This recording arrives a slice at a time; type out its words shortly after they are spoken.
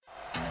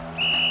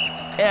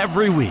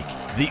Every week,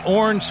 the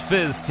Orange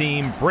Fizz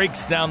team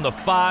breaks down the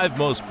 5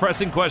 most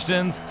pressing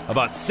questions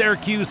about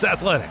Syracuse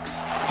athletics.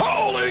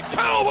 Holy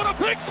cow, what a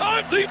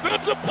big-time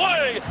defensive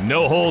play!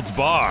 No holds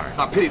barred.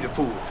 I pity the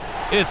fool.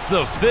 It's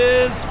the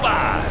Fizz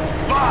Five.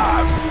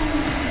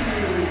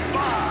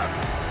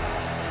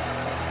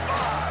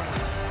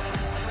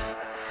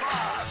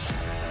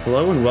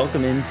 Hello and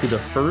welcome into the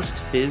first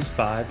Fizz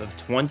Five of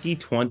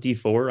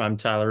 2024. I'm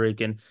Tyler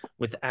Aitken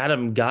with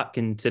Adam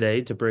Gotkin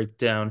today to break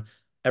down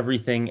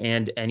everything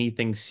and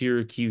anything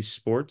Syracuse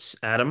sports.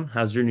 Adam,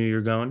 how's your New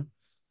Year going?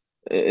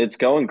 It's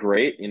going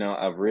great.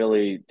 I've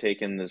really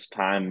taken this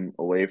time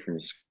away from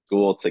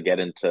school to get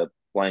into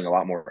playing a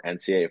lot more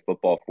NCAA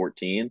football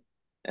 14,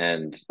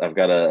 and I've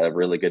got a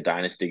really good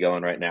dynasty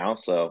going right now.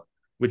 So,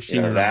 Which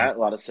team are a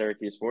lot of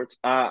Syracuse sports.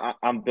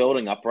 I'm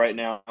building up right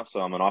now,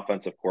 so I'm an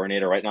offensive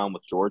coordinator right now. I'm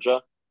with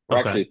Georgia. We're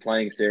Okay. actually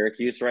playing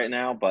Syracuse right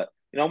now, but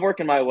I'm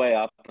working my way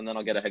up, and then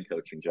I'll get a head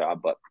coaching job.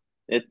 But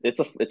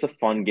it's a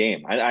fun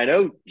game. I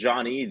know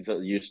John Eads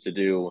used to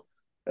do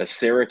a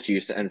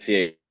Syracuse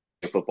NCAA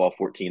football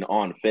 14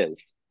 on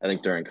Fizz. I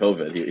think during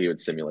COVID he would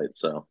simulate.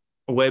 So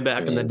Way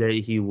back in the mean- day,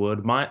 he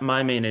would.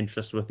 My main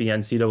interest with the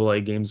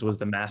NCAA games was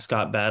the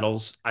mascot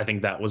battles. I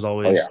think that was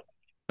always yeah.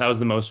 that was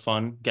the most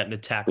fun, getting to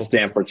tackle The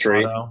Stanford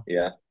tree. Colorado.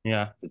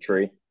 Yeah. The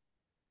tree.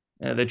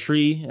 The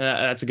tree,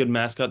 that's a good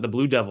mascot. The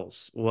Blue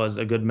Devils was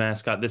a good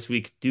mascot. This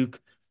week,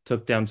 Duke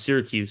took down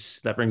Syracuse.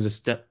 That brings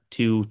us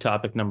to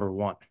topic number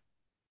one.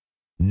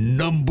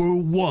 Number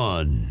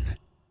one.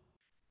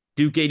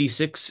 Duke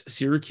 86,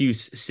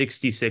 Syracuse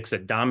 66, a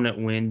dominant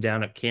win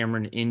down at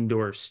Cameron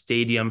Indoor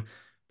Stadium.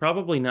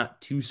 Probably not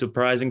too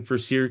surprising for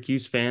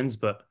Syracuse fans,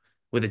 but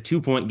with a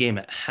 2-point game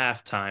at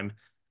halftime,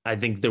 I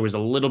think there was a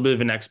little bit of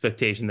an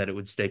expectation that it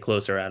would stay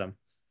closer, Adam.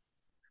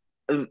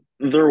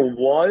 There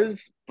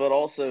was, but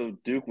also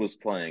Duke was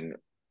playing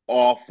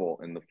awful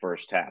in the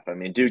first half. I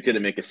mean, Duke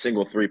didn't make a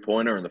single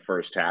three-pointer in the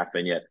first half,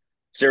 and yet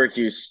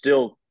Syracuse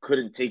still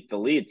couldn't take the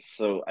lead.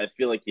 So I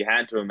feel like you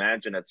had to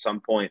imagine at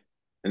some point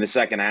in the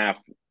second half,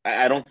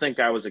 I don't think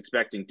I was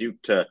expecting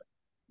Duke to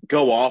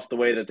go off the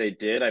way that they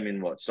did. I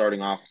mean,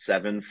 starting off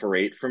 7 for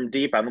 8 from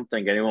deep? I don't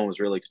think anyone was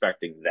really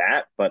expecting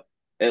that, but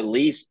at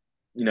least,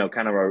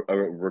 kind of a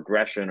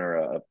regression or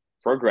a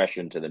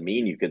progression to the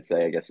mean, you could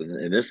say, I guess,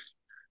 in this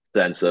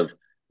sense of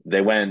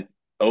they went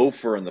 0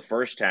 for in the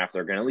first half.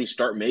 They're going to at least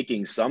start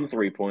making some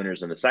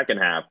three-pointers in the second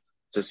half.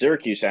 So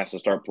Syracuse has to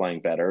start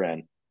playing better,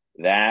 and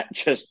that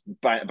just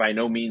by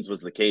no means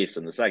was the case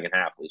in the second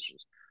half. It was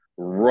just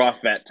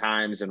rough at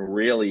times, and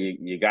really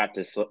you got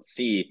to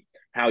see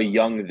how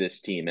young this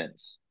team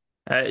is.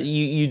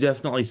 You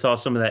definitely saw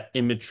some of that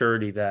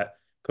immaturity that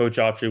Coach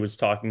Autry was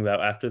talking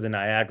about after the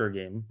Niagara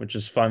game, which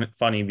is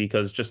funny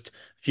because just a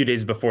few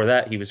days before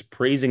that, he was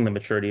praising the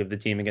maturity of the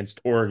team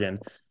against Oregon.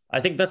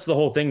 I think that's the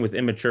whole thing with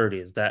immaturity,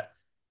 is that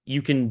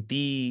you can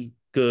be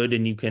good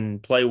and you can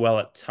play well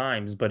at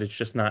times, but it's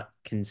just not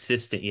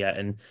consistent yet.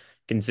 And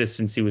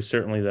consistency was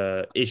certainly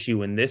the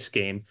issue in this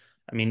game.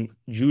 I mean,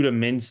 Judah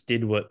Mintz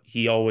did what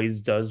he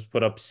always does,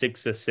 put up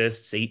 6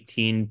 assists,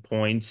 18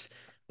 points.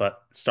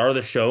 But star of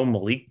the show,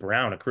 Malik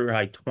Brown, a career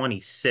high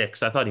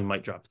 26. I thought he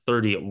might drop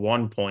 30 at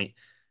one point.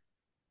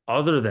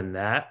 Other than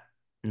that,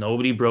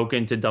 nobody broke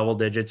into double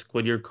digits.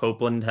 Quidyer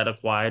Copeland had a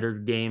quieter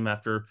game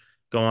after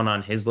going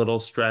on his little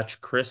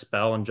stretch. Chris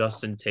Bell and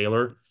Justin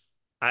Taylor,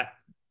 I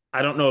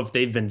don't know if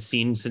they've been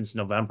seen since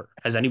November.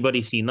 Has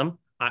anybody seen them?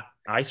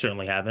 I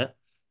certainly haven't.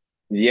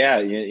 Yeah,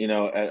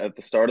 at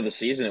the start of the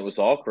season, it was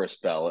all Chris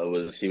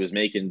Bell. He was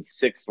making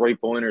 6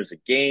 three-pointers a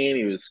game.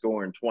 He was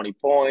scoring 20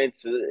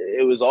 points.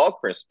 It was all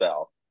Chris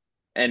Bell.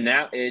 And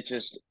now it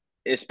just,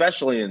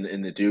 especially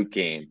in the Duke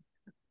game,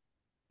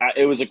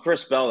 it was a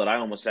Chris Bell that I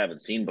almost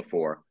haven't seen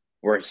before,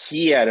 where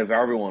he, out of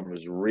everyone,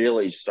 was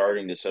really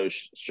starting to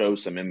show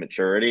some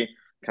immaturity,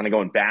 kind of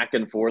going back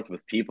and forth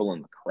with people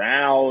in the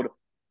crowd.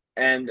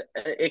 And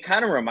it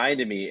kind of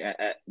reminded me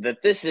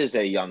that this is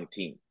a young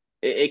team.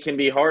 It can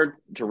be hard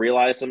to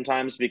realize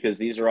sometimes because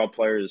these are all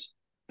players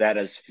that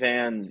as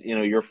fans,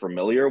 you're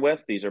familiar with.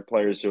 These are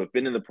players who have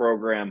been in the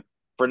program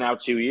for now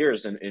 2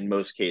 years in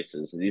most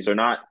cases. These are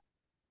not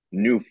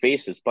new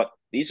faces, but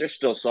these are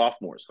still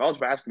sophomores. College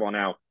basketball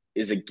now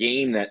is a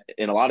game that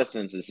in a lot of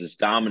senses is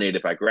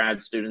dominated by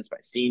grad students, by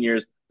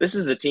seniors. This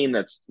is the team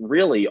that's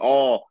really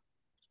all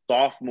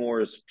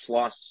sophomores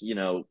plus,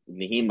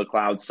 Naheem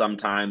McLeod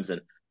sometimes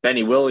and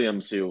Benny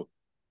Williams, who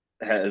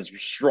has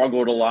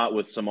struggled a lot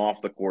with some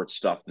off the court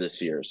stuff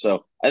this year.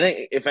 So I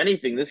think if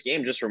anything, this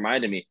game just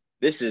reminded me,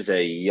 this is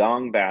a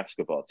young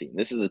basketball team.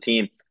 This is a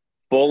team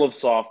full of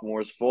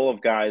sophomores, full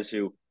of guys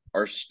who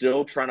are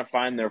still trying to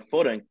find their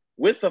footing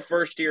with a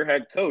first-year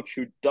head coach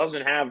who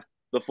doesn't have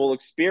the full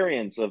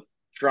experience of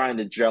trying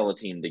to gel a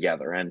team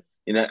together. And,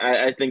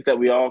 I think that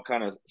we all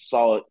kind of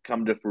saw it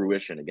come to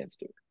fruition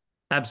against Duke.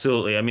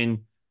 Absolutely. I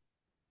mean,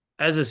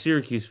 as a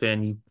Syracuse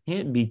fan, you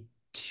can't be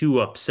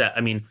too upset. I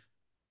mean,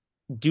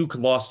 Duke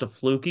lost a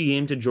fluky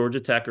game to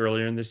Georgia Tech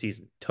earlier in the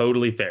season.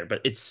 Totally fair,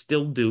 but it's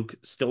still Duke,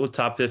 still a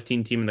top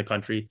 15 team in the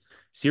country.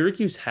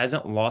 Syracuse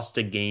hasn't lost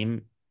a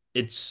game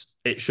it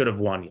should have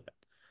won yet.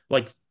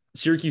 Like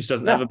Syracuse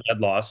doesn't have No. a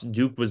bad loss.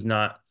 Duke was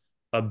not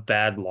a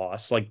bad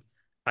loss. Like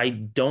I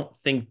don't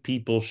think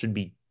people should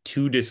be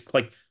too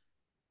like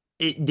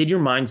did your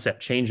mindset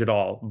change at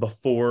all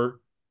before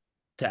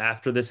to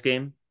after this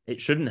game? It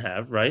shouldn't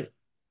have, right?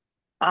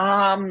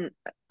 Um,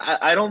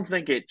 I don't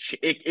think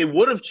it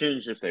would have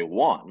changed if they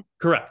won.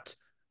 Correct.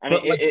 I mean,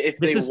 But like if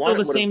this they is won, still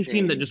it the would have same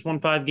team that just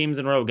changed. won 5 games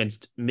in a row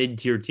against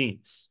mid-tier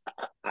teams.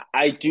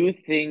 I do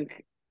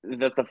think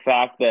that the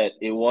fact that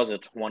it was a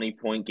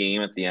 20-point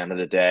game at the end of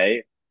the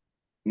day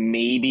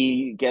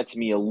maybe gets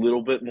me a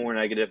little bit more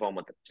negative on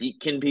what the peak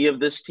can be of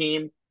this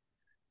team.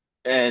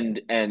 And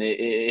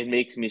it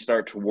makes me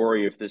start to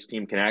worry if this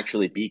team can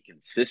actually be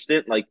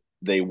consistent like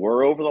they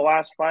were over the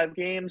last 5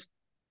 games.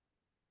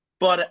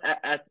 But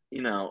at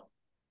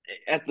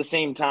the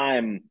same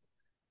time,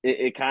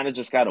 it kind of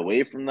just got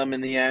away from them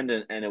in the end,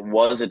 and it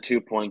was a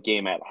 2-point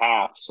game at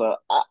half. So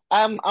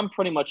I'm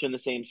pretty much in the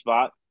same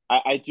spot.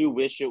 I do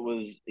wish it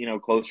was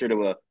closer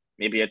to a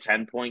maybe a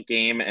 10-point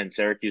game and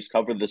Syracuse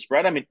covered the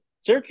spread. I mean,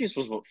 Syracuse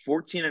was what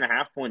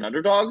 14.5-point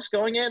underdogs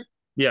going in.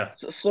 Yeah,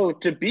 So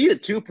to be a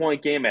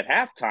 2-point game at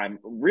halftime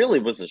really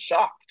was a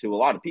shock to a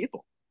lot of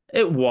people.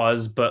 it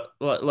was, but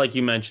like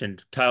you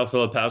mentioned, Kyle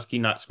Filipowski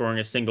not scoring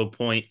a single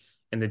point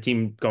and the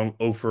team going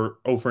over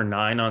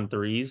 9 on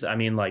threes. I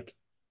mean, like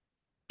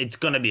it's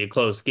going to be a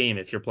close game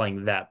if you're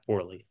playing that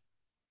poorly.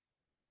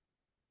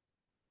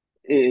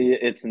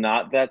 It's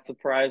not that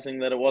surprising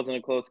that it wasn't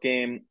a close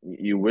game.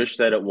 You wish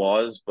that it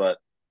was, but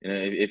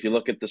if you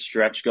look at the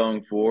stretch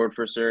going forward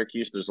for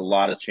Syracuse, there's a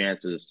lot of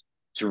chances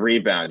to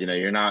rebound.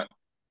 You're not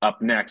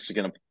up next.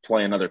 You're going to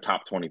play another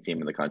top 20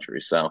 team in the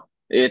country, so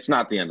it's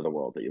not the end of the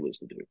world that you lose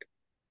to Duke.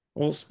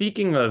 Well,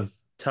 speaking of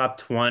top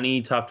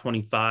 20, top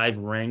 25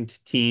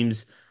 ranked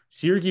teams,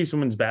 Syracuse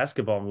women's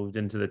basketball moved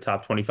into the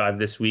top 25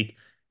 this week.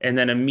 And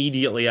then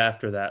immediately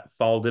after that,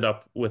 followed it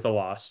up with a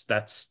loss.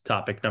 That's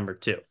topic number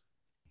 2.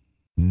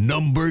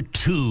 Number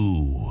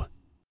 2.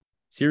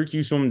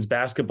 Syracuse women's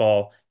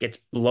basketball gets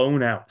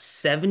blown out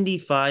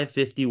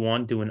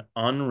 75-51 to an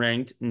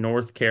unranked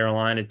North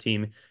Carolina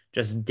team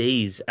just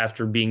days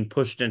after being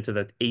pushed into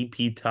the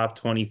AP top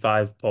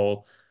 25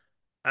 poll.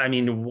 I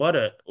mean, what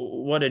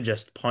a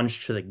just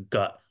punch to the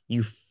gut.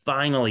 You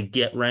finally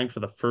get ranked for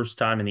the first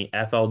time in the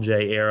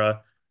FLJ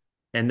era,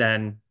 and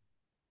then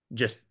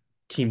just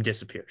team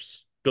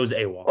disappears, goes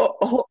AWOL.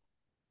 Oh,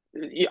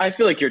 I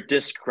feel like you're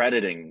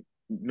discrediting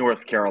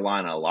North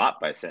Carolina a lot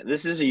by saying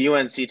this is a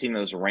UNC team that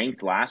was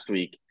ranked last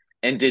week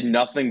and did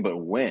nothing but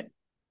win.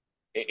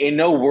 In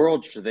no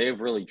world should they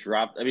have really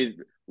dropped. I mean,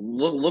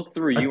 look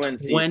through A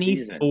UNC's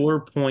season.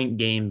 24-point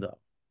game, though.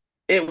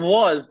 It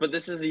was, but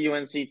this is a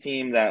UNC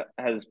team that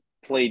has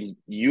played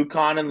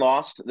UConn and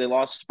lost. They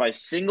lost by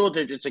single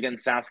digits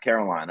against South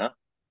Carolina.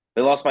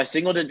 They lost by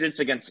single digits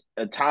against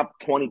a top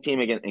 20 team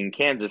in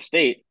Kansas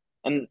State.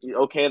 And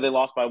okay, they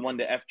lost by 1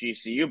 to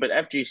FGCU, but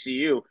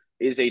FGCU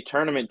is a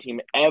tournament team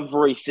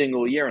every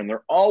single year, and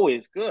they're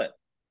always good.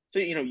 So,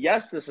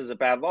 yes, this is a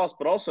bad loss,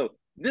 but also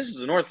this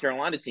is a North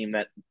Carolina team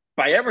that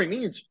by every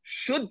means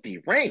should be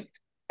ranked.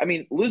 I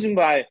mean, losing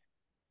by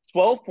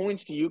 12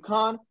 points to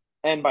UConn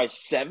and by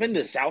 7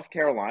 to South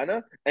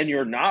Carolina, and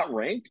you're not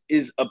ranked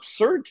is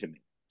absurd to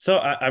me. So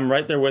I'm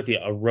right there with you.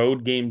 A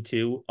road game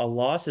too. A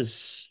loss is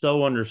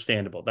so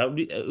understandable.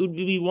 It would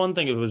be one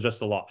thing if it was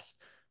just a loss,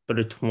 but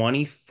a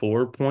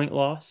 24-point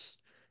loss,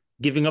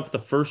 giving up the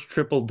first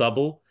triple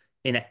double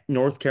in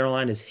North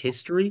Carolina's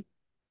history.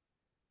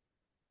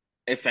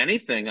 If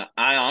anything,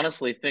 I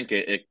honestly think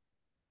it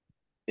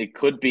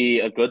could be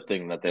a good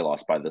thing that they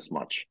lost by this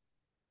much.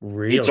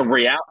 Really?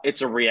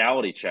 It's a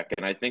reality check,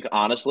 and I think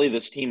honestly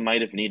this team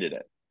might have needed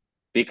it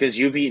because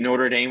you beat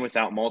Notre Dame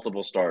without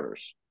multiple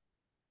starters.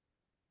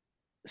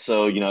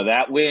 So,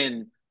 that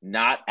win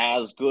not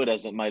as good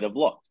as it might have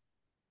looked.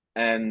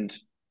 And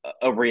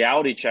a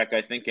reality check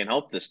I think can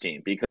help this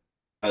team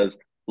because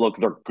look,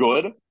 they're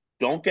good.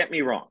 Don't get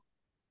me wrong.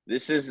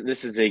 This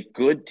is a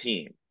good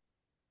team.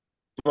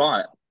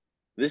 But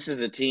this is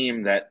a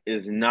team that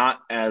is not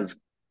as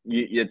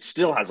it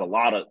still has a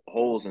lot of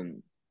holes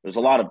and there's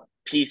a lot of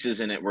pieces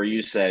in it where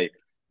you say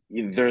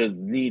there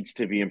needs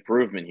to be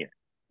improvement here.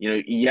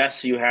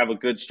 Yes, you have a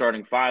good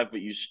starting 5, but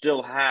you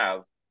still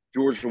have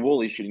Georgia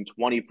Woolley shooting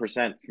 20%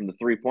 from the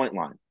 3-point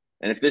line.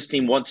 And if this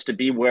team wants to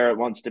be where it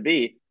wants to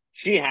be,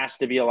 she has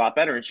to be a lot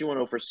better. And she went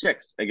over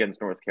 6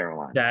 against North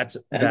Carolina. That's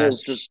And that's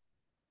there's just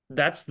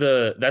that's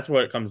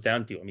what it comes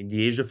down to. I mean,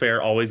 De'Asia Fair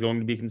always going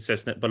to be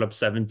consistent, put up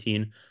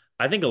 17.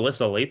 I think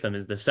Alyssa Latham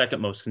is the second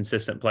most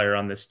consistent player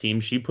on this team.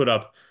 She put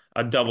up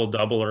a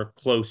double-double or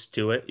close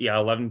to it. Yeah,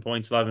 11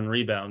 points, 11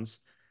 rebounds.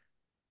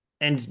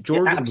 And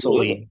yeah,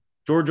 absolutely.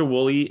 Georgia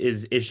Woolley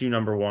is issue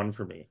number 1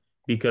 for me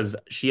because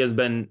she has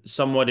been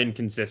somewhat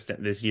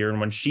inconsistent this year. And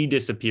when she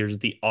disappears,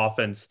 the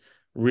offense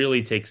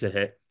really takes a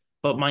hit.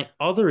 But my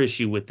other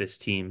issue with this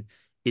team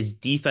is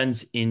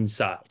defense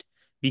inside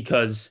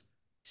because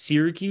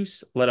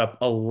Syracuse let up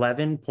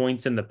 11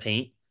 points in the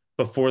paint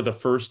before the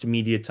first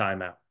media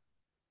timeout.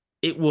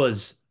 It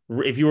was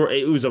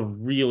a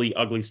really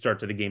ugly start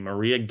to the game.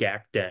 Maria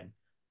Gakden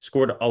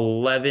scored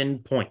 11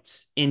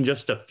 points in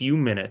just a few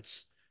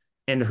minutes.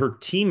 And her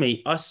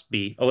teammate,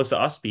 Alyssa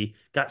Usby,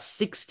 got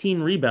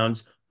 16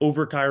 rebounds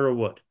over Kyra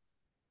Wood.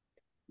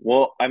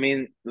 Well, I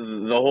mean,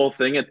 the whole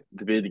thing at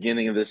the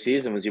beginning of the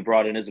season was you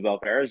brought in Isabel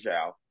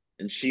Perezjau,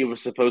 and she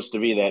was supposed to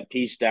be that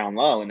piece down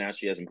low, and now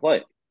she hasn't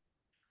played.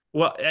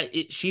 Well,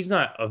 she's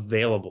not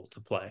available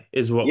to play,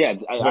 is what Yeah,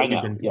 I we've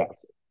know. been told.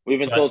 Yes, we've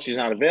been But told she's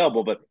not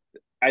available, but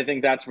I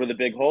think that's where the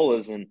big hole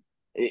is. And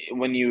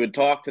when you would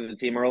talk to the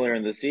team earlier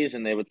in the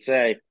season, they would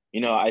say,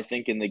 I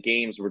think in the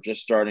games we're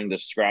just starting to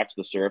scratch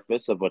the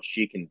surface of what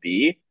she can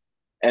be.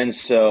 And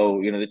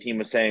so, the team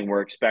was saying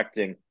we're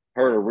expecting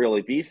her to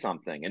really be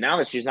something. And now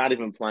that she's not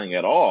even playing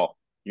at all,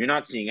 you're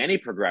not seeing any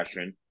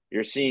progression.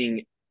 You're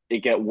seeing it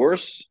get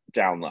worse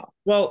down low.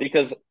 well,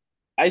 Because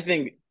I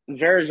think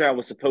Verja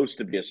was supposed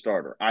to be a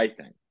starter, I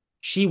think.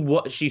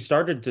 she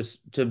started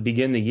to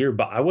begin the year,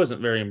 but I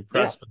wasn't very Yeah.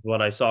 impressed with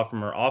what I saw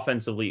from her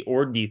offensively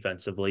or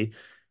defensively.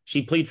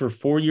 She played for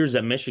 4 years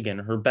at Michigan.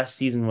 Her best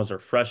season was her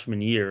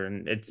freshman year,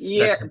 and it's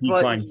been Yeah, a but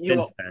decline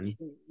since then.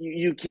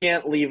 you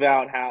can't leave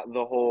out how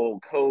the whole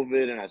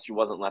COVID and as she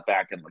wasn't let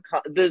back in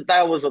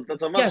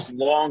that's a much Yes,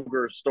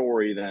 longer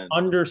story than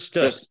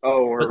understood. just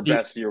her But the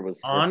best year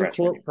was her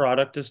freshman year. on-court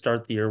product to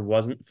start the year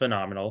wasn't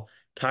phenomenal.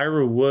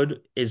 Kyra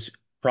Wood is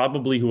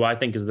probably who I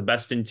think is the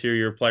best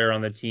interior player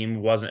on the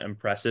team, wasn't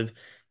impressive.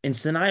 And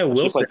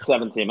She played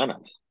 17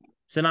 minutes.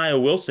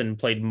 Sanaya Wilson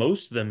played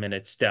most of the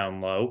minutes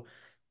down low,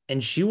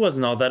 and she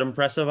wasn't all that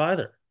impressive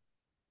either.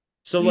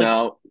 So like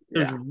No,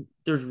 there's yeah.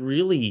 there's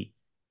really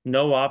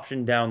no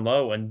option down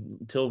low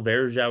until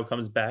Verjao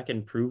comes back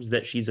and proves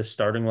that she's a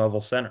starting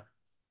level center.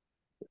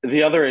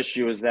 The other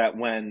issue is that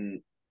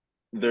when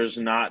there's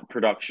not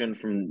production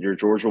from your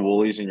Georgia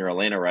Woolies and your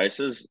Elena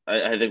Rices,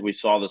 I think we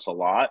saw this a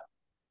lot.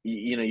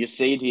 You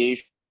say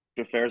Deasia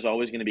Fair is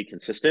always going to be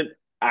consistent.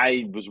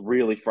 I was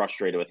really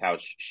frustrated with how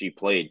she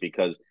played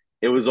because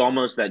it was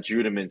almost that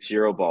Judah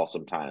Mancero ball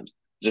sometimes,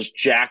 just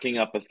jacking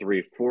up a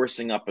three,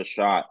 forcing up a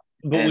shot.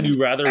 But would And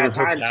you rather at her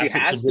times she pass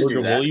it to has to Georgia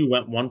do that. Woolley who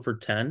went 1 for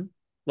 10?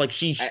 Like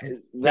I,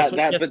 that's that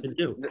what she that has but to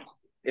do.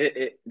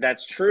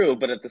 that's true.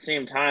 But at the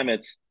same time,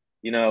 it's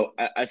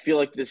I feel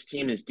like this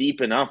team is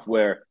deep enough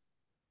where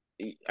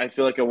I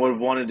feel like I would have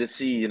wanted to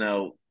see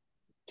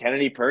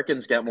Kennedy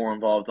Perkins get more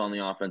involved on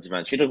the offensive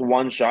end. She took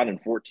one shot in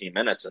 14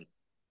 minutes, and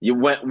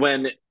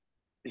when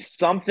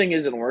something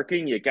isn't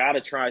working, you got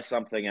to try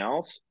something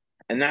else,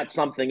 and that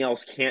something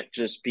else can't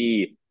just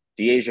be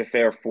Deasia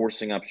Fair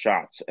forcing up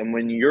shots. And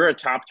when you're a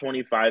top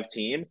 25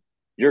 team,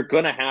 you're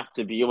gonna have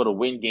to be able to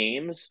win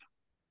games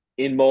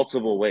in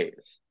multiple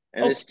ways.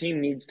 And Okay, this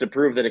team needs to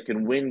prove that it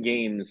can win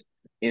games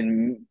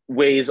in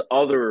ways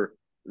other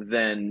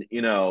than,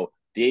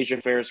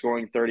 Deasia Fair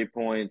scoring 30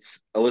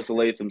 points, Alyssa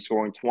Latham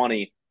scoring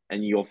 20,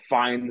 and you'll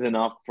find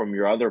enough from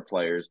your other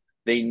players.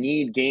 They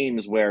need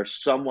games where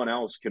someone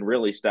else can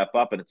really step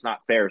up, and it's not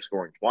fair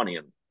scoring 20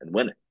 and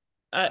winning.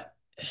 I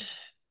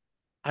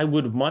I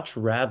would much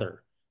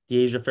rather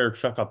Deasia Fair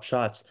chuck up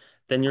shots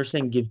than you're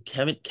saying give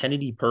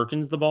Kennedy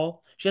Perkins the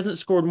ball. She hasn't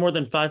scored more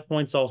than 5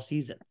 points all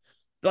season.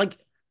 Like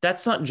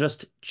that's not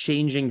just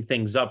changing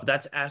things up.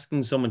 That's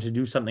asking someone to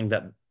do something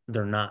that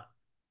they're not.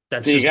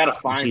 That's So you just got to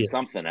not who she find is.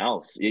 something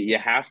else. You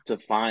have to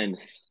find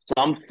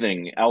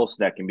something else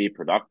that can be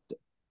productive.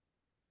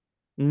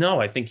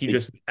 No, I think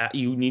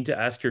you need to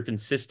ask your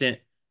consistent,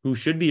 who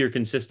should be your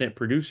consistent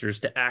producers,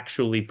 to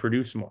actually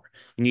produce more.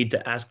 You need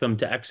to ask them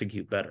to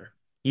execute better.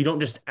 You don't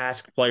just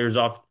ask players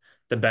off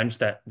the bench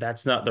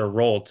that's not their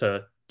role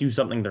to do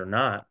something they're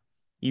not.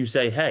 You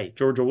say, "Hey,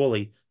 Georgia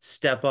Woolley,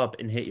 step up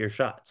and hit your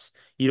shots."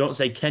 You don't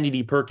say,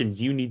 "Kennedy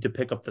Perkins, you need to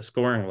pick up the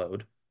scoring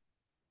load."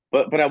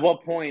 But at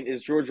what point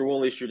is Georgia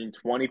Woolley shooting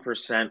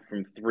 20%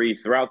 from three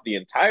throughout the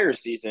entire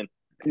season?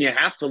 And you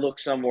have to look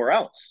somewhere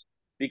else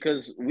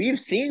because we've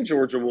seen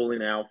Georgia Woolley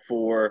now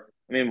for,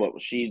 I mean, what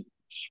was she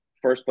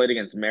first played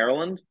against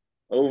Maryland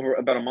over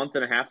about a month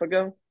and a half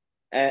ago?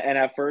 And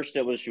at first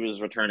it was she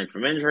was returning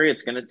from injury.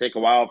 It's going to take a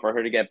while for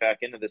her to get back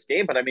into this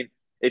game. But I mean,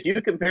 if you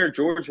compare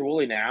Georgia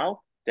Woolley now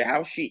to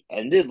how she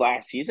ended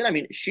last season, I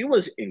mean, she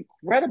was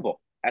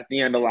incredible at the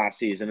end of last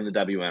season in the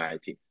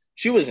WNIT.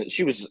 She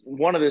was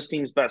one of this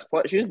team's best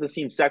players. She was the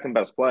team's second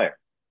best player,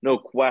 no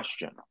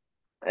question.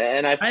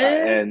 And Eh?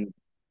 and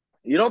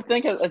you don't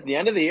think at the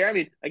end of the year, I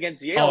mean,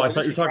 against Oh, Yale, I didn't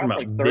thought you were she talking drop about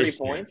like 30 this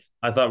year. points?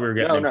 I thought we were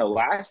getting No, into no,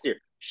 last year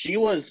she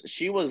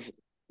was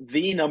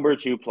the number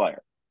two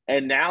player,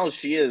 and now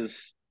she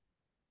is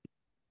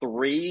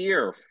three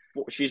or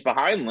four. She's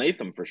behind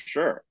Latham for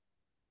sure.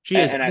 she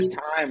is. And at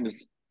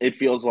times it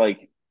feels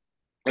like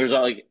there's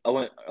like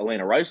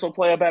Elena Rice will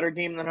play a better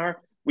game than her.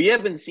 We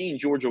haven't seen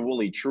Georgia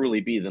Woolley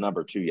truly be the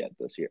number two yet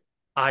this year.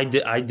 I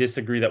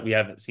disagree that we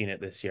haven't seen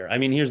it this year. I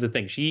mean, here's the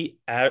thing. She's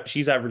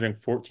averaging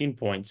 14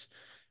 points.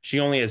 She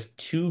only has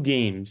 2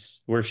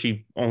 games where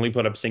she only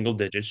put up single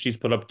digits. She's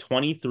put up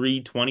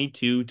 23,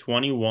 22,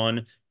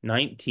 21,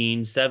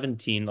 19,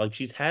 17. Like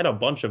she's had a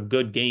bunch of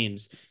good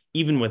games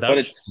even But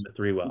without shooting it's the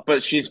three well.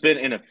 but she's been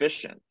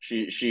inefficient.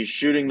 She's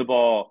shooting the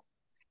ball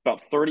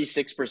about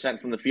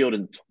 36% from the field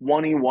and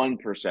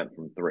 21%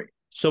 from three.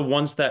 So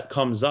once that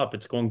comes up,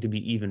 it's going to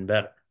be even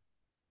better.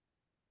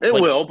 It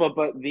Like will, but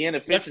the the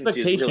inefficiency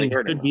is really expectation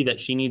hurting should be them. that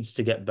she needs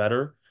to get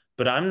better,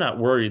 but I'm not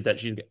worried that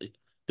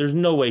there's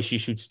no way she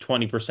shoots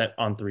 20%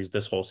 on threes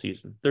this whole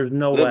season. There's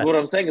no way. What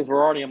I'm saying is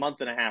we're already a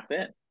month and a half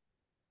in.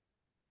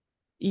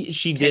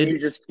 She Can you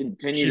did just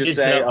continue she to did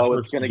sit say, out the "Oh,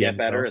 it's first going two to get games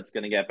better. though. It's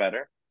going to get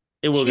better"?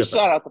 It will She get sat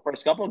better. out the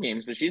first couple of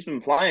games, but she's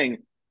been playing.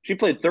 She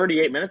played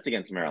 38 minutes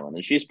against Maryland,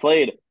 and she's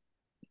played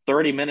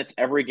 30 minutes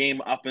every game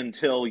up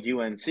until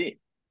UNC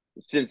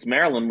since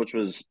Maryland, which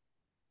was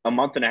a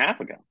month and a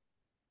half ago.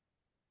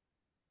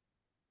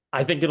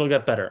 I think it'll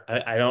get better.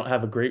 I don't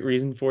have a great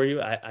reason for you.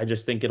 I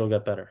just think it'll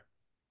get better.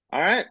 All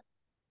right.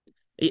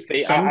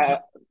 Some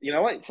You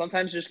know what?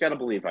 Sometimes you just got to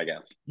believe, I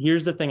guess.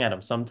 Here's the thing,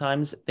 Adam.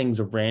 Sometimes things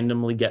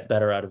randomly get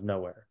better out of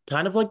nowhere.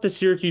 Kind of like the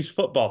Syracuse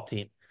football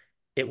team.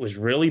 It was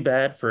really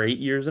bad for 8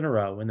 years in a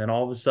row, and then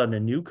all of a sudden a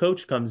new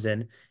coach comes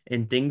in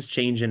and things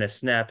change in a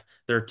snap.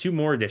 There are two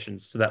more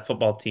additions to that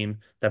football team.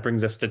 That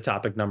brings us to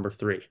topic number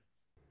 3.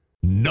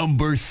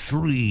 Number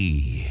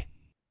 3.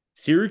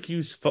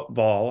 Syracuse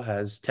football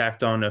has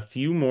tacked on a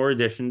few more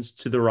additions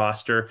to the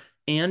roster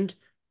and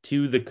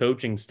to the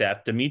coaching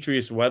staff.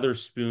 Demetrius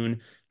Weatherspoon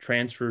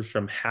transfers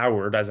from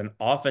Howard as an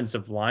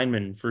offensive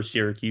lineman for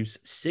Syracuse,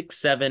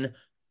 6'7",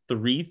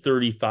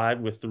 335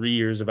 with 3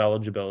 years of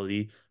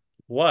eligibility.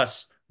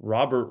 Plus,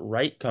 Robert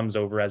Wright comes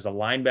over as a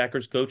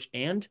linebackers coach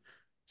and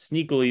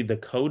sneakily the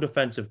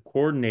co-defensive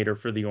coordinator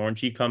for the Orange.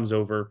 He comes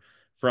over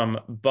from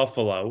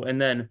Buffalo. And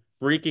then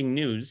breaking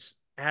news,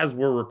 as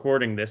we're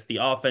recording this, the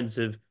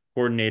offensive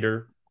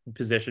coordinator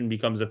position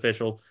becomes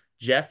official.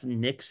 Jeff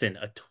Nixon,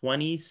 a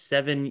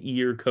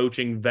 27-year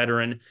coaching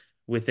veteran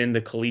within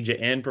the collegiate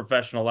and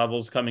professional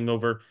levels, coming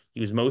over. He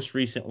was most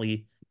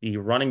recently the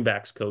running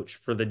backs coach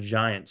for the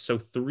Giants. So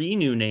 3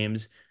 new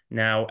names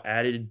now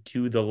added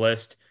to the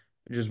list.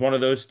 Does one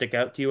of those stick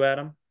out to you,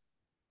 Adam?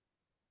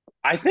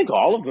 I think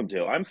all of them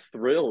do. I'm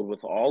thrilled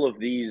with all of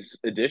these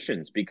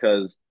additions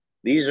because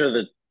these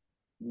are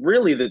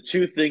really the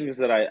two things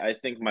that I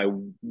think my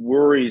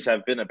worries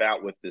have been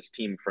about with this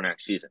team for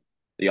next season: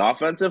 the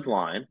offensive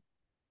line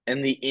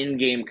and the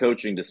in-game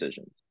coaching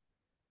decisions.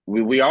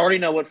 We already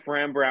know what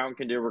Fran Brown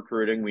can do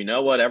recruiting. We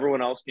know what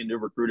everyone else can do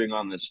recruiting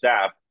on the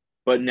staff.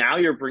 But now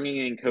you're bringing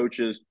in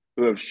coaches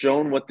who have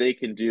shown what they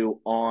can do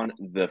on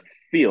the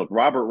field.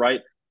 Robert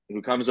Wright,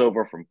 who comes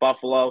over from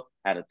Buffalo,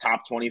 had a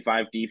top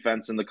 25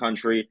 defense in the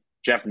country.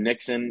 Jeff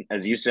Nixon,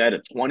 as you said,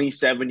 a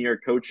 27-year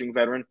coaching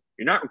veteran.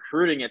 You're not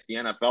recruiting at the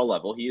NFL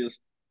level. He is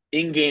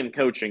in-game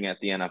coaching at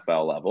the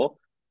NFL level.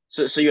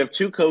 So you have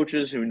two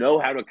coaches who know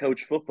how to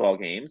coach football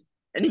games,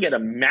 and you get a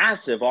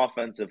massive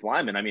offensive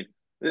lineman. I mean,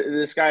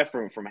 this guy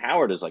from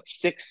Howard is like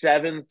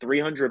 6'7",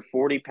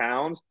 340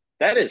 pounds.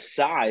 That is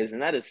size,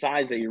 and that is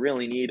size that you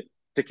really need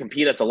to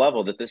compete at the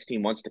level that this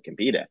team wants to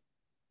compete at.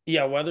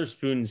 Yeah,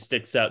 Weatherspoon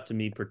sticks out to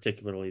me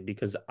particularly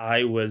because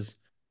I was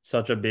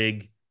such a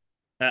big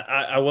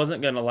I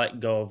wasn't going to let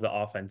go of the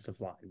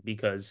offensive line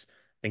because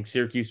I think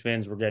Syracuse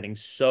fans were getting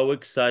so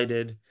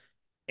excited,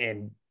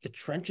 and the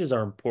trenches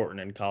are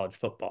important in college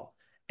football.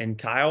 And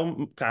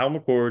Kyle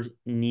McCord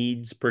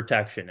needs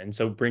protection. And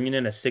so bringing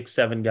in a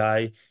 6'7"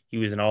 guy, he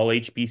was an all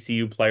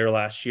HBCU player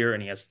last year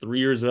and he has 3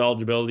 years of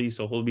eligibility,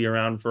 so he'll be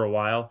around for a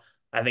while.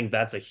 I think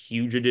that's a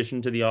huge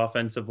addition to the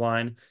offensive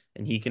line,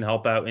 and he can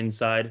help out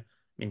inside.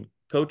 I mean,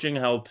 coaching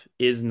help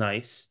is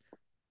nice.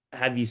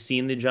 Have you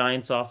seen the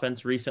Giants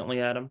offense recently,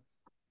 Adam?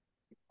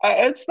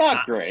 It's not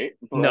Uh, great,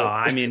 no, but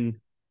I mean,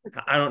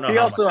 I don't know he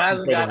how much also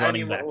hasn't control the got. I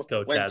running mean, backs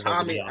coach has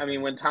over the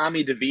offense. When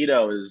Tommy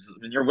DeVito is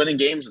when you're winning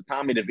games with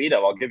Tommy DeVito,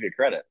 I'll give you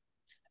credit.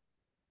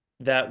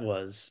 That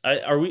was.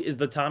 Are we? Is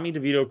the Tommy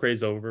DeVito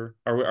craze over?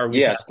 Are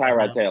we Yeah, it's past that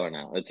Tyrod now? Taylor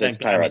now. It's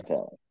Thank. I Tyrod mean,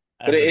 Taylor.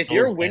 But as a if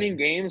you're Bills winning fan,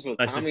 games with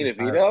nice to Tommy see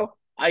Tyrod. DeVito,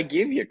 I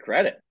give you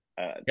credit.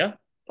 Yeah.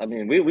 I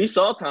mean, we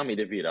saw Tommy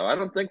DeVito. I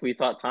don't think we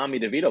thought Tommy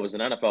DeVito was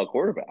an NFL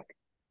quarterback.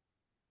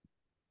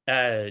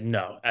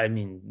 No, I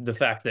mean the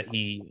fact that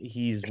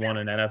he's won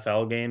an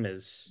NFL game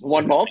is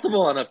Won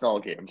multiple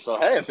NFL games. So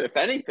hey, if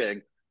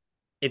anything,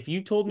 if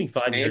you told me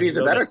five maybe years he's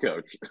a ago better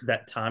coach.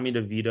 that Tommy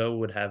DeVito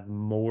would have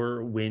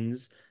more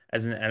wins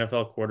as an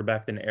NFL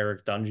quarterback than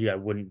Eric Dungy, I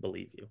wouldn't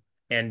believe you.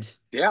 And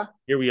Yeah.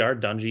 here we are.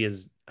 Dungy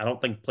is, I don't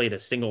think, played a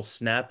single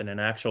snap in an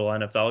actual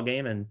NFL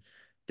game, and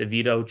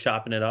DeVito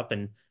chopping it up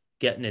and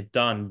getting it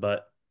done.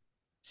 But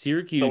So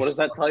what does Syracuse,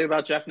 that tell you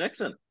about Jeff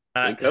Nixon? Good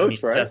I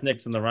coach, mean, right? Jeff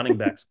Nixon, the running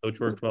backs coach,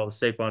 worked well with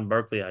Saquon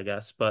Barkley, I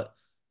guess. But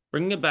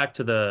bringing it back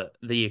to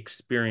the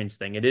experience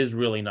thing, it is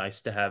really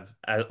nice to have,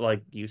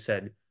 like you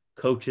said,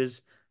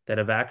 coaches that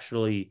have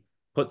actually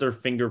put their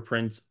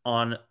fingerprints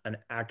on an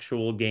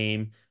actual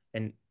game.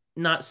 And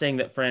not saying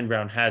that Fran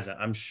Brown hasn't.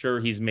 I'm sure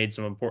he's made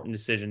some important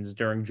decisions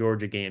during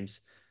Georgia games,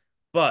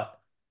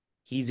 but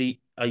he's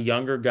a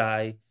younger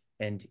guy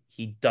and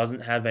he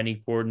doesn't have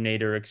any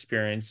coordinator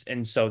experience.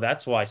 And so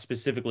that's why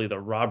specifically the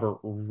Robert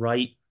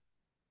Wright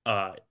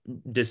uh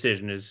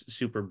decision is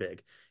super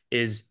big.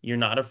 Is you're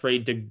not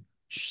afraid to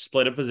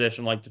split a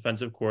position like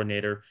defensive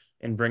coordinator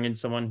and bring in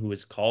someone who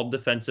has called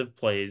defensive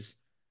plays.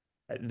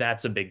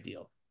 That's a big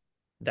deal.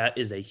 that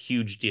is a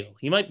huge deal.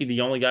 He might be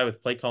the only guy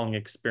with play calling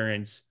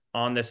experience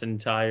on this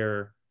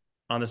entire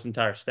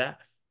staff.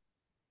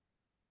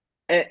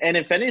 And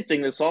if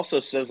anything, this also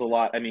says a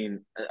lot. I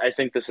mean, I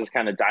think this is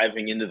kind of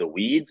diving into the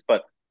weeds,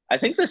 but I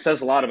think this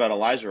says a lot about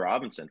Elijah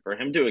Robinson for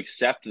him to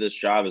accept this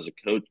job as a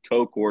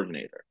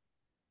co-coordinator.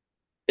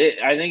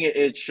 I think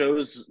it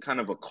shows kind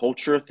of a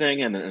culture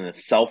thing and a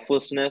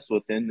selflessness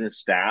within this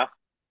staff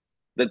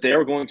that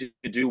they're going to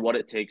do what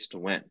it takes to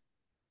win.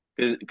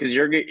 Because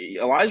you're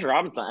Elijah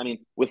Robinson. I mean,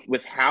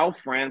 with how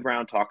Fran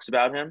Brown talks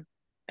about him,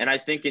 and I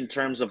think in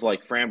terms of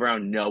like Fran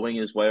Brown knowing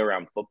his way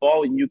around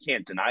football, you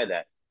can't deny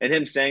that. And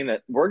him saying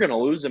that we're going to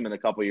lose him in a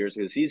couple of years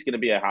because he's going to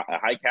be a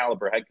high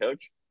caliber head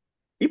coach.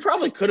 He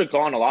probably could have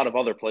gone a lot of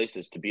other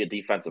places to be a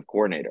defensive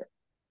coordinator,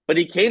 but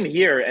he came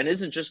here and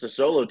isn't just a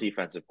solo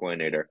defensive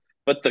coordinator,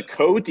 but the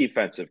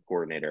co-defensive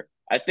coordinator.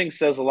 I think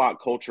says a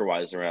lot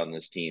culture-wise around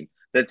this team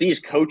that these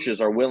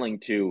coaches are willing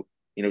to,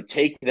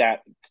 take that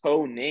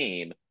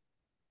co-name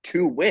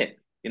to win.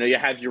 You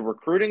have your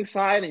recruiting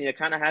side and you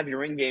kind of have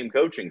your in-game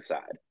coaching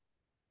side.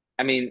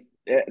 I mean,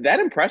 that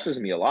impresses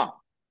me a lot.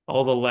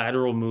 All the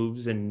lateral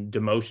moves and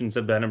demotions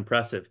have been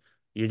impressive.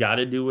 You got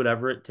to do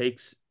whatever it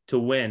takes to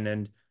win.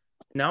 And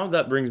now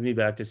that brings me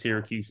back to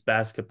Syracuse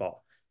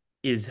basketball.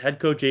 Is head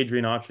coach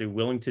Adrian Autry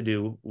willing to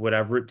do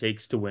whatever it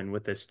takes to win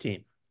with this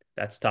team?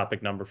 That's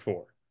topic number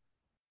 4.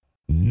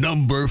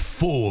 Number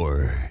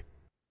 4.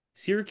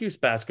 Syracuse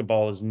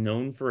basketball is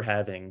known for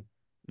having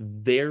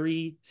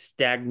very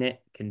stagnant,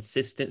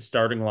 consistent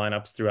starting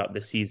lineups throughout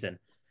the season.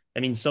 I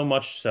mean, so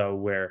much so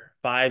where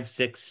 5,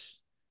 6,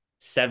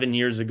 7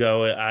 years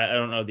ago, I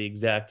don't know the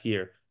exact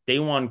year,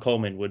 Dajuan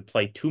Coleman would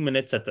play 2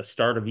 minutes at the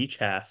start of each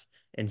half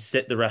and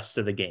sit the rest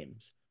of the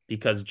games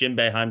because Jim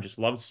Boeheim just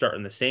loved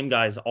starting the same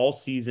guys all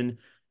season,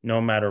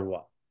 no matter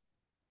what.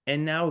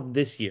 And now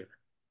this year,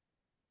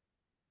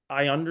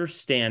 I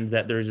understand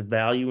that there's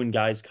value in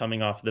guys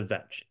coming off the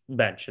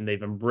bench, and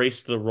they've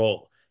embraced the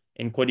role.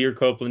 And Quadir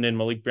Copeland and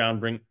Malik Brown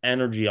bring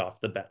energy off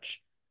the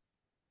bench.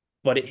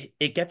 But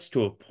it gets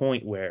to a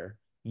point where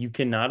you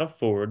cannot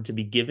afford to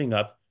be giving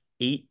up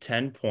 8,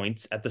 10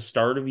 points at the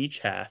start of each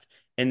half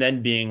and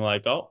then being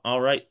like, oh, all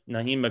right,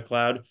 Naheem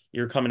McLeod,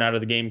 you're coming out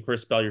of the game.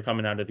 Chris Bell, you're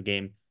coming out of the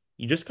game.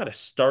 You just got to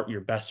start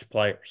your best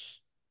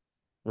players,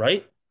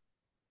 right?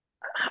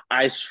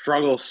 I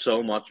struggle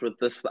so much with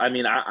this. I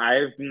mean,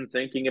 I've been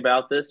thinking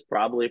about this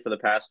probably for the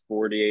past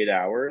 48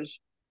 hours,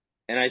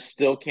 and I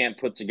still can't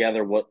put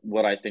together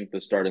what I think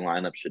the starting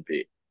lineup should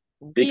be.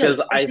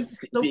 Because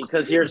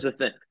because here's the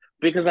thing.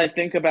 Because I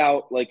think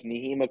about like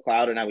Naheem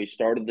McLeod and how he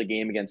started the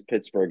game against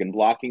Pittsburgh and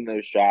blocking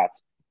those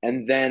shots.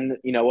 And then,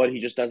 you know what, he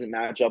just doesn't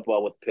match up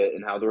well with Pitt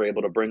and how they're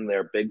able to bring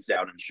their bigs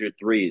out and shoot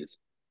threes.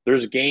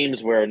 There's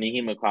games where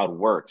Naheem McLeod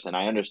works, and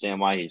I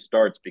understand why he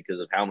starts because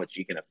of how much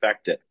he can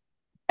affect it.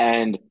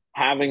 And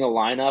having a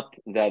lineup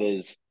that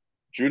is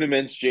Judah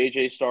Mintz,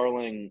 J.J.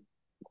 Starling,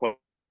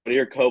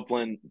 Quadir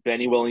Copeland,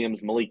 Benny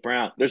Williams, Malik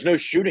Brown, there's no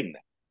shooting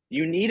there.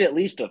 You need at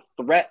least a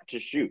threat to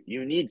shoot.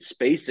 You need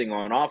spacing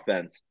on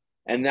offense,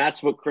 and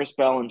that's what Chris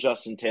Bell and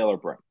Justin Taylor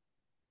bring.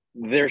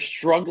 They're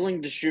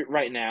struggling to shoot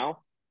right now,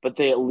 but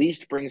they at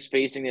least bring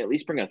spacing. They at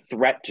least bring a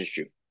threat to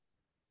shoot.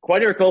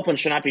 Quadir Copeland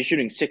should not be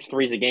shooting 6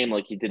 threes a game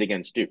like he did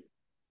against Duke.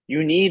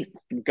 You need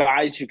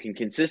guys who can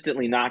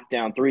consistently knock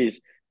down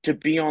threes to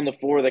be on the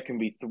floor that can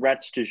be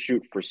threats to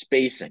shoot for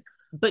spacing.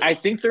 But I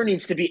think there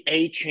needs to be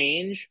a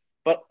change,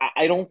 but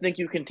I don't think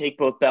you can take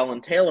both Bell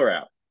and Taylor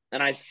out.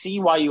 And I see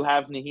why you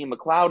have Naheem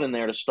McLeod in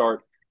there to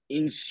start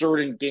in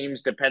certain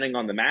games depending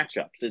on the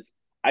matchups.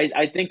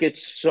 I think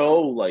it's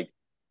so like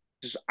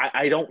just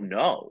I don't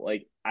know.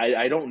 Like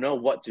I don't know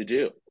what to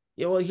do.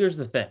 Yeah, well, here's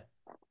the thing.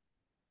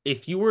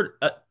 If you were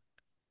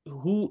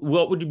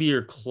what would be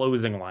your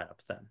closing lineup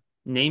then?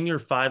 Name your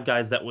 5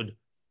 guys that would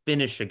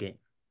finish a game.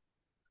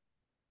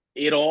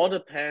 It all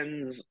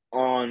depends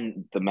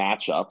on the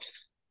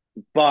matchups.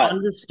 But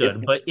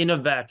understood, but in a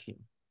vacuum.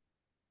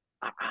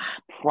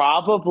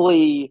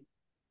 Probably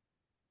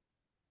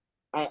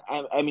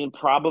I mean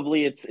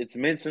probably it's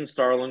Mintz and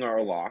Starling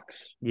are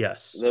locks.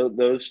 Yes.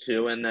 Those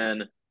two, and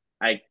then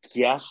I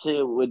guess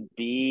it would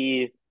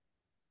be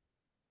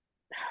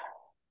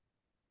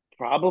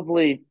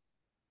probably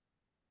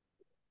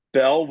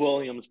Bell,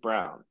 Williams,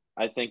 Brown,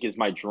 I think is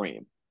my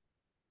dream.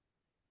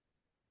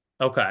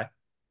 Okay.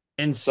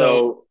 And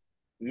so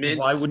Mintz,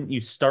 why wouldn't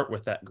you start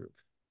with that group?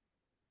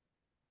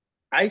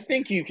 I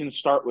think you can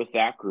start with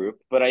that group,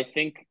 but I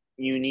think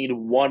you need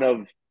one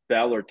of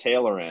Bell or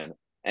Taylor in,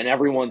 and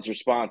everyone's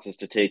response is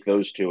to take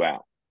those 2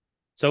 out.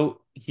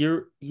 So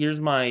here's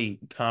my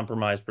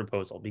compromise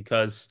proposal,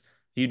 because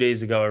a few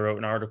days ago I wrote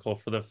an article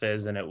for the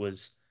Fizz and it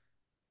was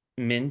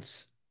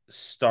Mintz,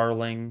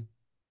 Starling,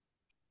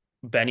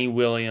 Benny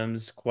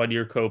Williams,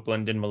 Quadir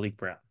Copeland, and Malik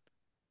Brown.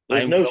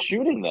 There's no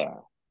shooting there.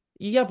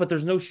 Yeah, but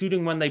there's no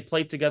shooting when they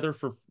played together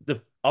for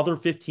the other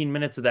 15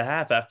 minutes of the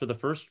half after the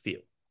first few,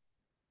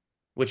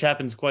 which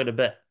happens quite a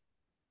bit.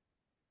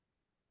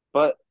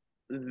 But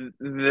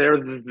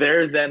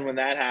they're then when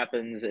that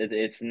happens,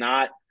 it's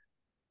not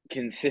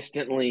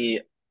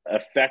consistently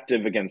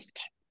effective against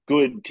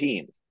good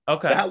teams.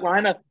 Okay. That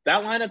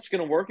lineup's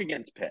going to work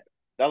against Pitt.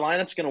 That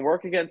lineup's going to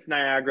work against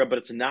Niagara, but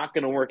it's not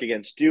going to work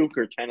against Duke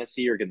or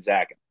Tennessee or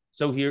Gonzaga.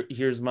 So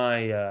here's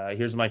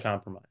my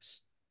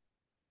compromise.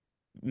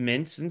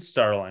 Mintz and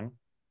Starling.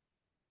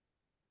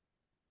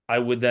 I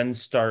would then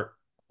start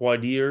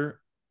Quadir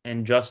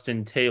and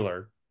Justin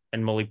Taylor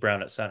and Malik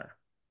Brown at center.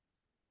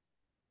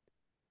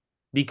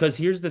 Because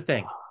here's the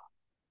thing.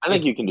 I If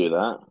think you can do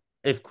that.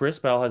 if Chris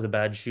Bell has a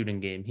bad shooting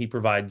game, he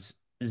provides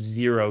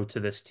zero to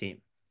this team.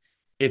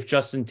 If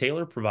Justin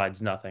Taylor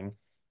provides nothing,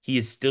 he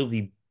is still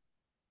the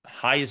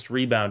highest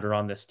rebounder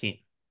on this team.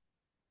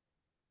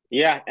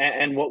 Yeah,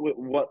 and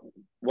what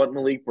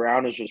Malik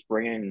Brown is just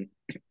bringing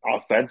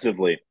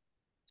offensively,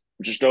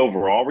 just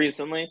overall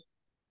recently.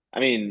 I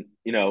mean,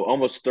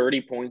 almost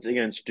 30 points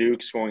against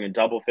Duke, scoring in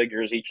double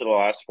figures each of the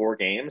last 4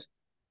 games.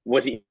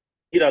 What he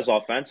does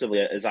offensively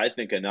is, I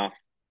think, enough.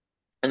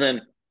 And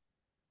then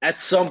at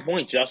some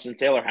point, Justin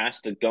Taylor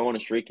has to go on a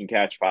streak and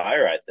catch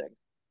fire, I think.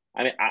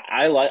 I mean,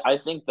 I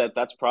think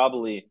that's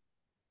probably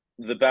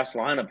the best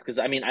lineup because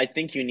I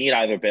think you need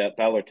either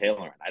Bell or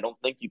Taylor. And I don't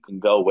think you can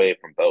go away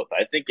from both.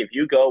 I think if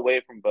you go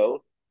away from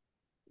both,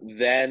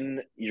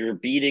 then you're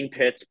beating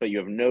Pitts, but you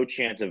have no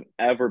chance of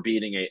ever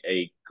beating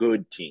a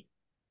good team.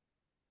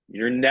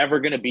 You're never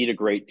going to beat a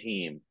great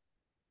team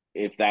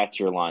if that's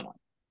your lineup.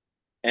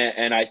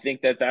 And I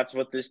think that's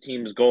what this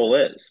team's goal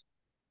is.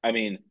 I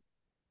mean,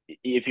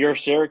 if you're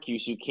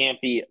Syracuse, you can't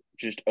be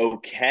just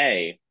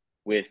okay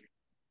with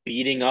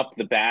beating up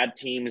the bad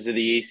teams of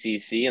the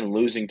ACC and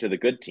losing to the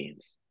good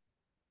teams.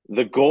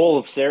 The goal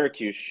of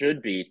Syracuse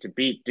should be to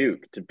beat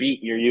Duke, to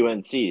beat your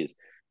UNCs,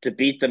 to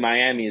beat the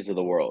Miamis of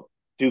the world,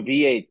 to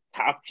be a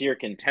top-tier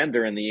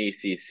contender in the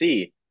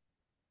ACC,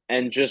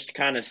 and just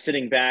kind of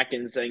sitting back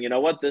and saying, you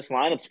know what, this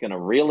lineup's going to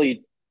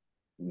really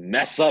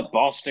mess up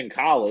Boston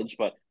College,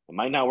 but it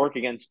might not work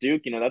against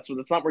Duke. That's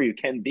not where you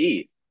can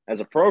be as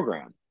a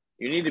program.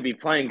 You need to be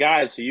playing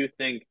guys who you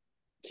think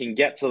can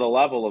get to the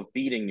level of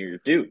beating your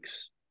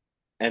Dukes.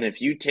 And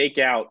if you take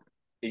out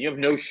and you have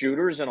no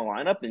shooters in a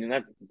lineup, then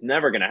that's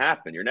never going to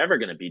happen. You're never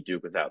going to beat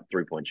Duke without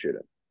three-point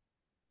shooting.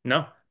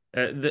 No,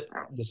 the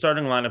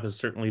starting lineup has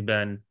certainly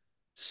been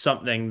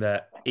something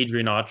that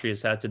Adrian Autry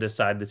has had to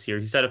decide this year.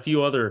 He's had a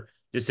few other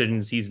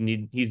decisions he's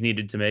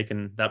needed to make,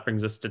 and that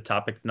brings us to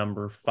topic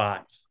number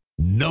 5.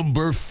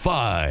 Number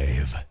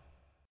 5.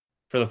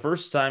 For the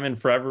first time in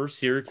forever,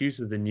 Syracuse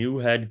with a new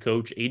head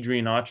coach,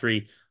 Adrian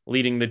Autry,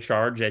 leading the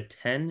charge at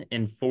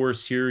 10-4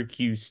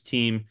 Syracuse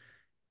team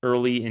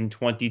early in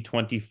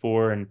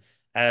 2024. And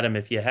Adam,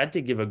 if you had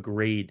to give a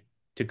grade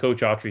to Coach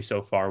Autry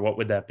so far, what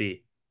would that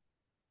be?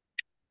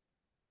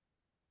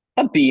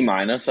 A B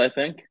minus, I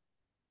think.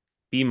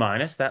 B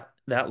minus, that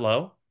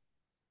low?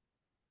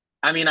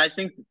 I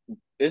think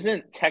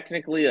isn't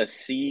technically a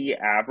C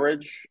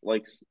average,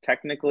 like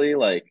technically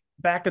like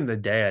Back in the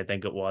day, I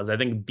think it was. I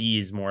think B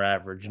is more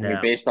average now.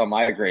 based on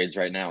my grades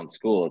right now in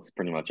school, it's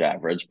pretty much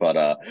average. But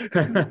I'll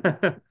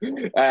tell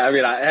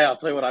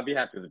you what, I'd be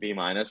happy with a B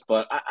minus.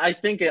 But I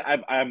think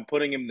I'm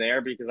putting him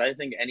there because I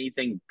think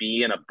anything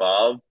B and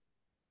above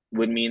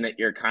would mean that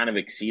you're kind of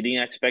exceeding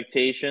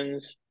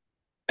expectations,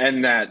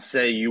 and that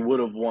say you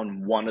would have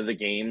won one of the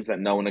games that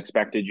no one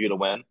expected you to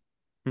win.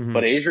 Mhm.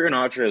 But Adrian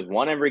Autry has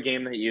won every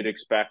game that you'd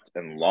expect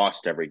and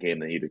lost every game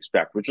that you'd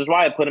expect, which is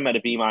why I put him at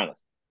a B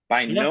minus.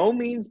 By no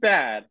means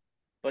bad,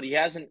 but he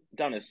hasn't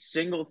done a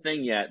single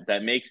thing yet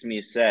that makes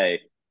me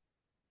say,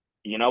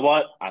 you know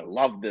what? I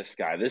love this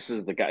guy. This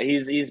is the guy.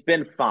 He's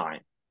been fine.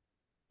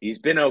 He's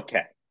been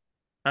okay.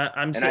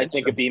 I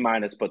think a B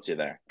minus puts you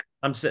there.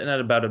 I'm sitting at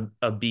about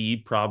a B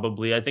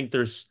probably. I think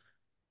there's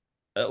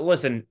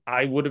listen,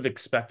 I would have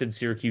expected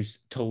Syracuse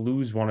to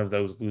lose one of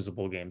those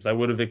losable games. I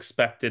would have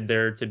expected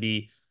there to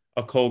be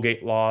a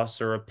Colgate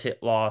loss or a Pitt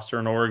loss or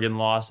an Oregon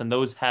loss, and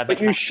those haven't.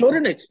 But you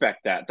shouldn't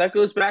expect that. That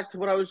goes back to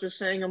what I was just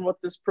saying on what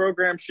this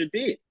program should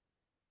be.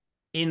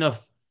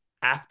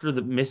 After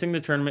missing the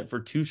tournament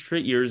for 2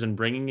 straight years and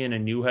bringing in a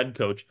new head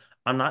coach,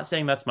 I'm not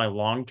saying that's my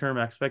long-term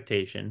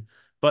expectation,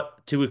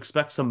 but to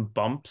expect some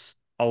bumps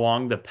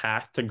along the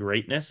path to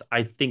greatness,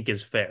 I think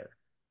is fair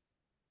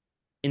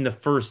in the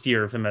first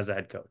year of him as a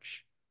head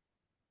coach.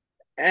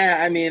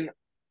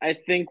 I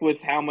think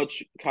with how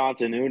much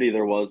continuity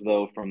there was,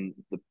 though, from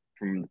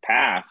the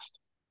past,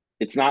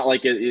 it's not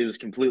like it was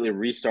completely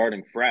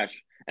restarting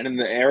fresh. And in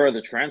the era of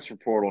the transfer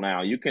portal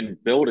now, you can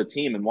build a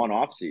team in one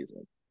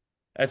offseason.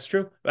 That's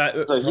true.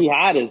 So he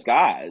had his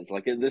guys.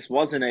 Like, this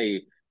wasn't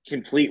a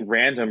complete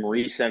random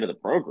reset of the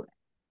program.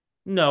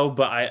 No,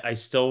 but I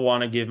still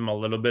want to give him a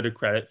little bit of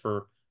credit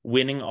for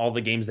winning all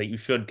the games that you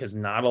should, because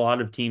not a lot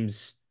of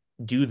teams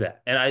do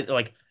that. And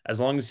as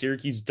long as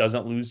Syracuse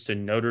doesn't lose to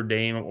Notre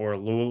Dame or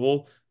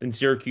Louisville, then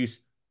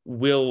Syracuse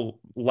will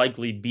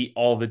likely beat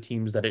all the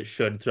teams that it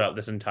should throughout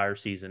this entire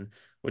season,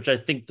 which I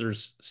think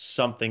there's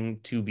something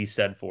to be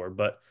said for.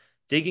 But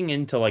digging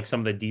into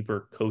some of the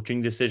deeper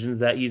coaching decisions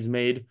that he's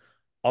made,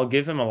 I'll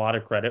give him a lot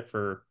of credit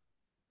for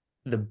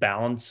the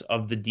balance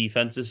of the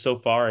defenses so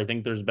far. I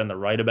think there's been the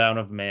right amount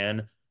of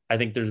man. I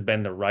think there's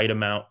been the right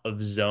amount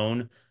of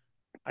zone.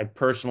 I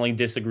personally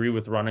disagree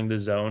with running the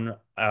zone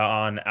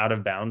on out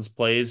of bounds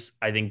plays.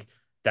 I think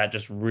that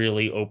just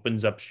really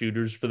opens up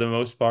shooters for the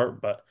most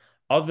part. But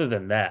other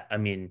than that, I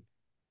mean,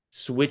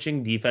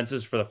 switching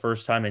defenses for the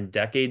first time in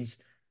decades,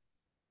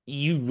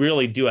 you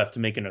really do have to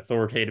make an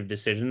authoritative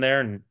decision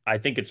there. And I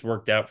think it's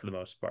worked out for the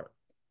most part.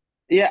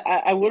 Yeah,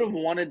 I would have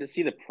wanted to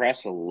see the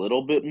press a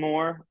little bit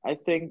more, I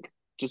think,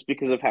 just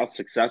because of how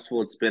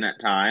successful it's been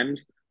at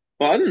times.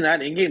 But other than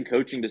that, in-game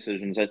coaching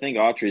decisions, I think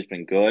Autry's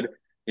been good.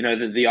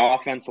 The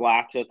offense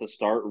lacked at the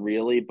start,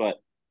 really, but,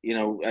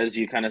 as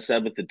you kind of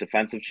said with the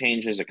defensive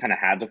changes, it kind of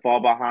had to fall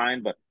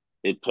behind, but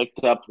it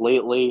picked up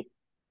lately.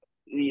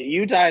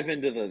 You dive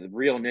into the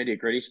real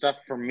nitty-gritty stuff.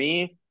 For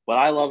me, what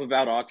I love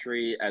about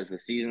Autry as the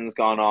season's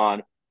gone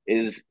on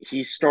is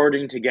he's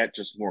starting to get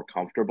just more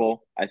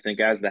comfortable, I think,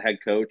 as the head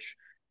coach.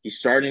 He's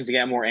starting to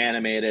get more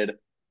animated,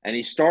 and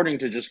he's starting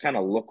to just kind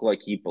of look like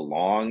he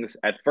belongs.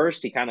 At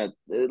first,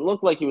 it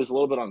looked like he was a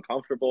little bit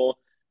uncomfortable.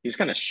 He was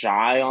kind of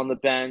shy on the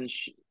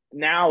bench.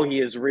 Now he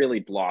has really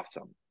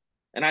blossomed.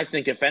 And I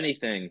think, if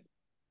anything,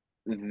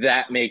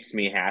 that makes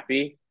me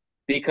happy,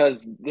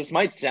 because this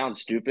might sound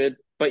stupid,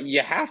 but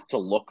you have to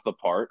look the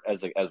part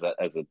as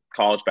a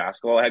college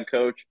basketball head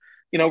coach.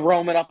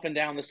 Roaming up and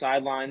down the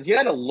sidelines, you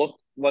got to look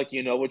like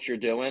you know what you're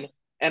doing.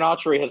 And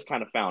Autry has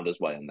kind of found his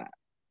way in that.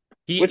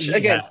 Which,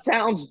 again,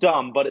 sounds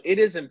dumb, but it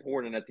is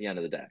important at the end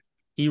of the day.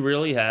 He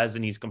really has,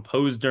 and he's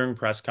composed during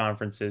press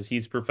conferences.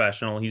 He's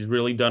professional. He's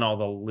really done all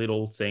the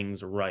little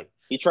things right.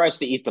 He tries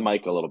to eat the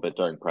mic a little bit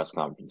during press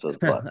conferences,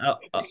 but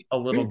a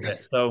little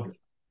bit. So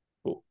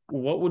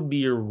what would be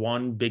your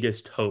one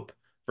biggest hope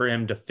for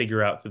him to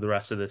figure out through the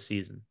rest of the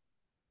season?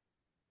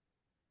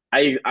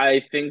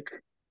 I think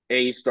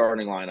a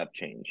starting lineup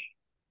change.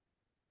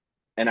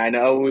 And I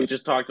know we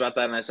just talked about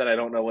that, and I said I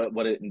don't know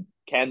what it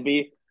can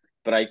be,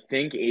 but I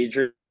think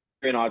Adrian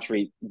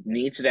Autry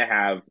needs to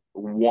have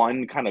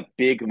one kind of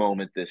big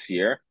moment this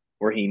year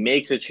where he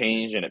makes a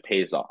change and it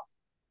pays off.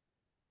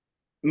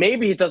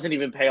 Maybe it doesn't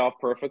even pay off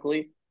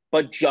perfectly,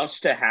 but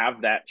just to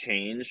have that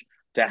change,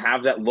 to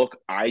have that look,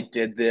 I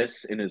did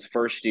this in his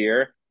first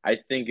year, I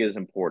think is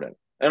important.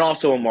 And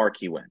also a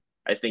marquee win.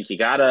 I think you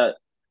got to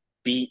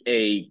beat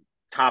a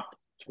top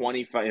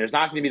 25. There's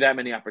not going to be that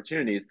many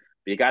opportunities,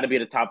 but you got to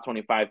beat a top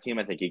 25 team.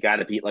 I think you got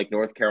to beat like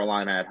North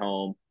Carolina at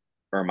home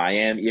or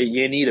Miami.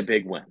 You need a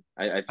big win.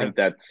 I think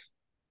that's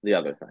the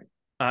other thing.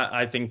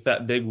 I think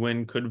that big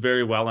win could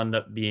very well end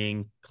up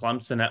being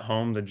Clemson at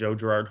home, the Joe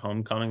Girard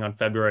homecoming on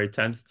February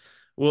 10th.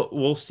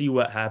 We'll see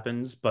what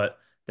happens, but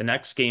the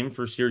next game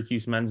for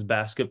Syracuse men's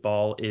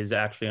basketball is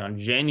actually on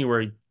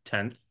January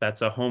 10th.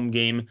 That's a home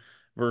game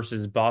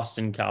versus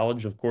Boston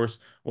College. Of course,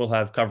 we'll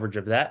have coverage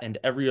of that and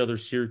every other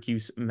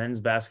Syracuse men's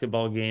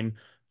basketball game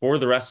for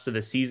the rest of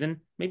the season.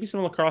 Maybe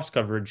some lacrosse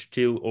coverage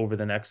too over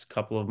the next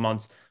couple of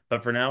months.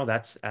 But for now,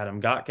 that's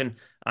Adam Gotkin.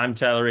 I'm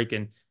Tyler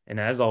Aitken,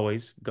 and as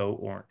always, go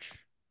Orange.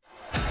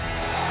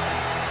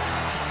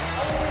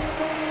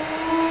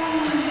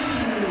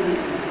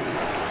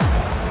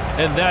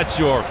 And that's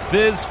your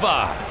Fizz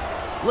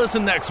Five.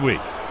 Listen next week.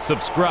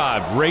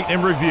 Subscribe, rate,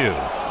 and review.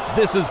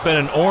 This has been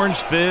an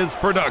Orange Fizz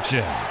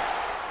production.